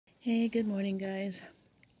Hey, good morning, guys.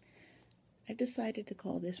 I decided to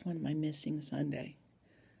call this one my missing Sunday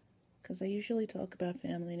because I usually talk about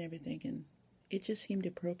family and everything, and it just seemed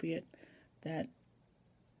appropriate that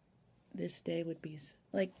this day would be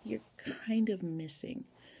like you're kind of missing.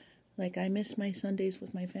 Like, I miss my Sundays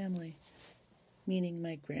with my family, meaning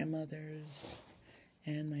my grandmothers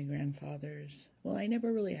and my grandfathers. Well, I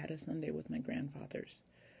never really had a Sunday with my grandfathers,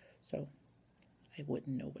 so I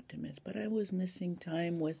wouldn't know what to miss, but I was missing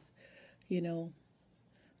time with, you know,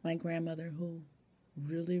 my grandmother who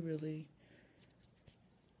really, really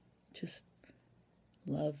just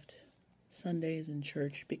loved Sundays in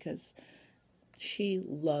church because she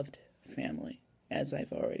loved family, as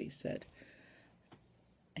I've already said.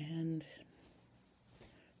 And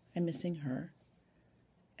I'm missing her.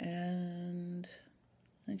 And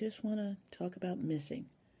I just want to talk about missing.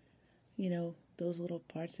 Those little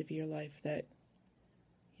parts of your life that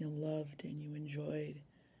you loved and you enjoyed,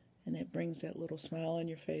 and it brings that little smile on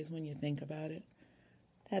your face when you think about it.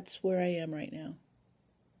 That's where I am right now.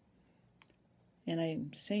 And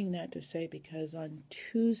I'm saying that to say because on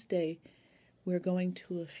Tuesday, we're going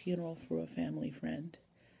to a funeral for a family friend.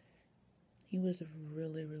 He was a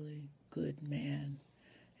really, really good man,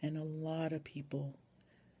 and a lot of people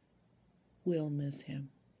will miss him.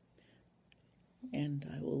 And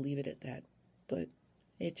I will leave it at that. But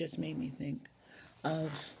it just made me think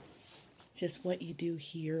of just what you do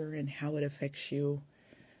here and how it affects you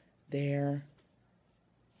there,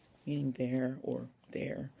 meaning there or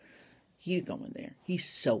there. He's going there. He's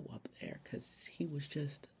so up there because he was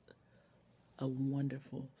just a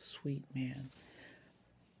wonderful, sweet man.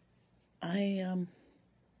 I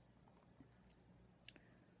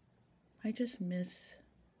just miss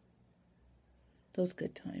those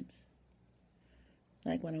good times.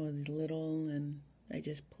 Like when I was little and I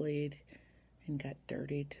just played and got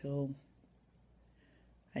dirty till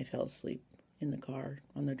I fell asleep in the car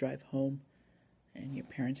on the drive home, and your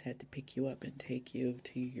parents had to pick you up and take you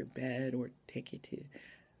to your bed or take you to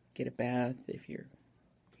get a bath if you're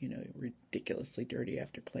ridiculously dirty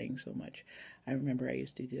after playing so much. I remember I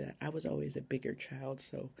used to do that. I was always a bigger child,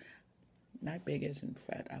 so not big as in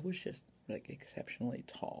fat. I was just like exceptionally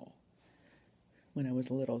tall when I was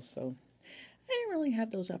little, so I didn't really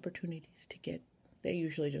have those opportunities to get. They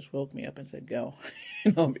usually just woke me up and said, go,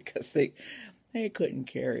 because they couldn't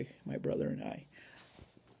carry my brother and I.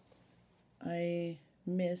 I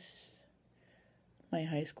miss my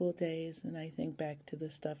high school days, and I think back to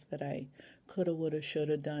the stuff that I coulda, woulda,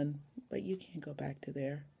 shoulda done, but you can't go back to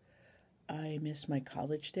there. I miss my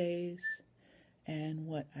college days and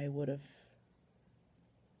what I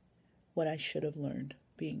should have learned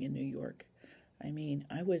being in New York. I mean,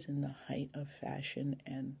 I was in the height of fashion,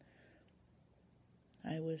 and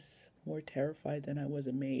I was more terrified than I was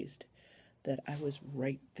amazed that I was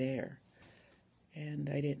right there. And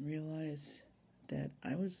I didn't realize that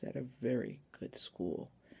I was at a very good school.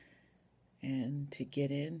 And to get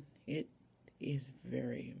in, it is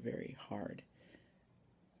very, very hard.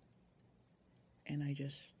 And I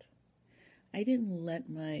didn't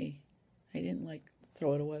like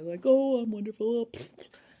throw it away like, oh, I'm wonderful.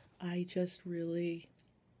 I just really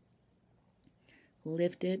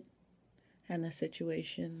lived it, and the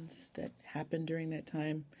situations that happened during that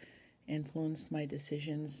time influenced my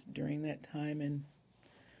decisions during that time. And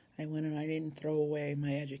I went and I didn't throw away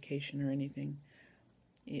my education or anything.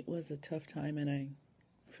 It was a tough time, and I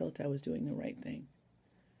felt I was doing the right thing.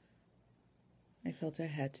 I felt I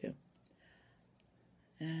had to.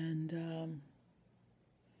 And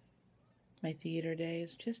my theater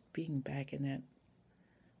days, just being back in that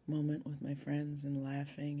moment with my friends and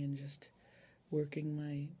laughing and just working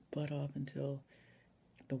my butt off until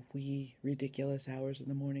the wee ridiculous hours of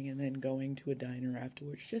the morning, and then going to a diner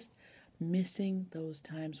afterwards, just missing those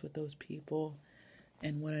times with those people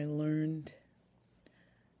and what I learned,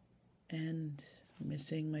 and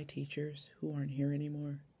missing my teachers who aren't here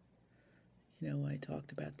anymore. I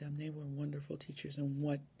talked about them. They were wonderful teachers, and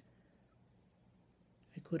what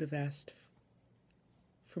I could have asked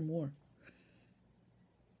for more.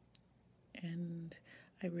 And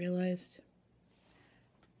I realized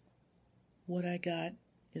what I got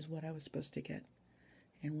is what I was supposed to get.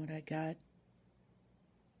 And what I got,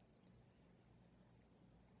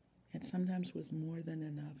 it sometimes was more than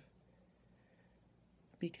enough.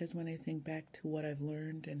 Because when I think back to what I've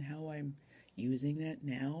learned and how I'm using that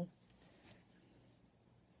now,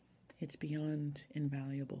 it's beyond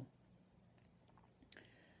invaluable.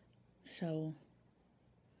 So,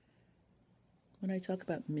 when I talk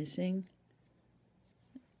about missing,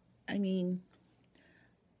 I mean,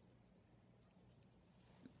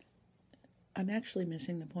 I'm actually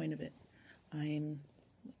missing the point of it. I'm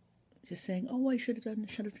just saying, oh, I should have done,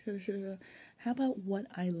 should have. How about what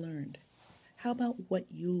I learned? How about what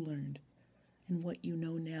you learned and what you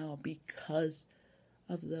know now because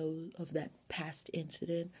of that past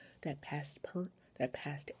incident, that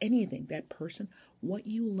past anything, that person, what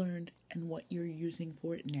you learned and what you're using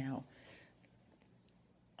for it now.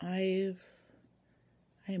 I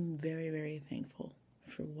am very, very thankful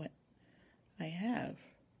for what I have,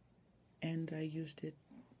 and I used it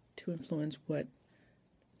to influence where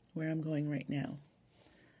I'm going right now.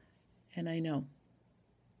 And I know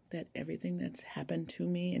that everything that's happened to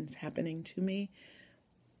me and is happening to me,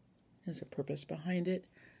 there's a purpose behind it,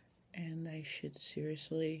 and I should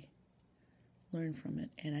seriously learn from it.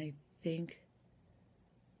 And I think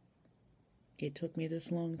it took me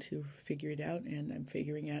this long to figure it out, and I'm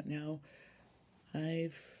figuring out now.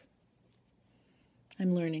 I'm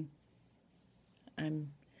learning.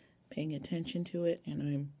 I'm paying attention to it, and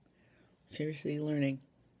I'm seriously learning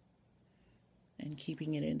and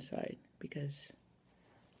keeping it inside because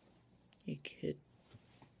it could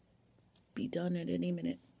be done at any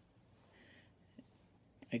minute.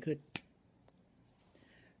 I could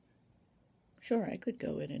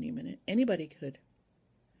go at any minute. Anybody could.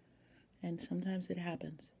 And sometimes it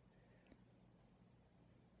happens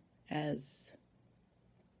as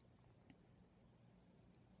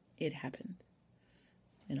it happened.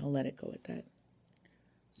 And I'll let it go at that.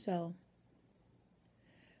 So,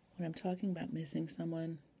 when I'm talking about missing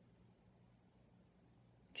someone,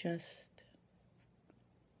 just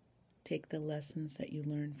take the lessons that you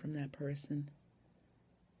learned from that person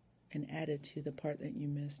and add it to the part that you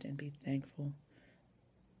missed and be thankful,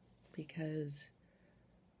 because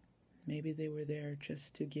maybe they were there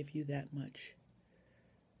just to give you that much.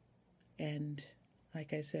 And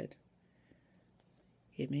like I said,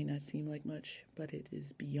 it may not seem like much, but it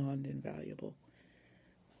is beyond invaluable.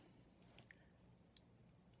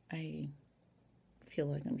 I feel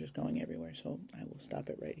like I'm just going everywhere, so I will stop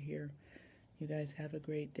it right here. You guys have a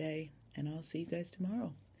great day, and I'll see you guys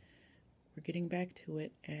tomorrow. We're getting back to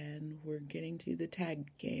it, and we're getting to the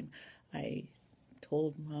tag game. I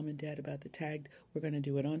told Mom and Dad about the tag. We're going to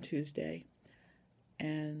do it on Tuesday.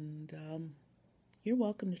 And you're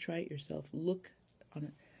welcome to try it yourself. Look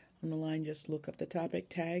on the line, just look up the topic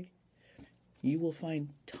tag. You will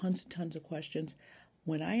find tons of questions.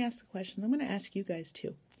 When I ask the questions, I'm going to ask you guys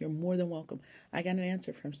too. You're more than welcome. I got an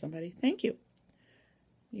answer from somebody. Thank you.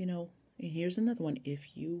 And here's another one.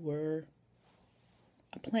 If you were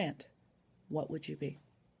a plant, what would you be?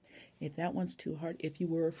 If that one's too hard, if you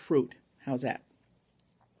were a fruit, how's that?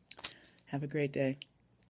 Have a great day.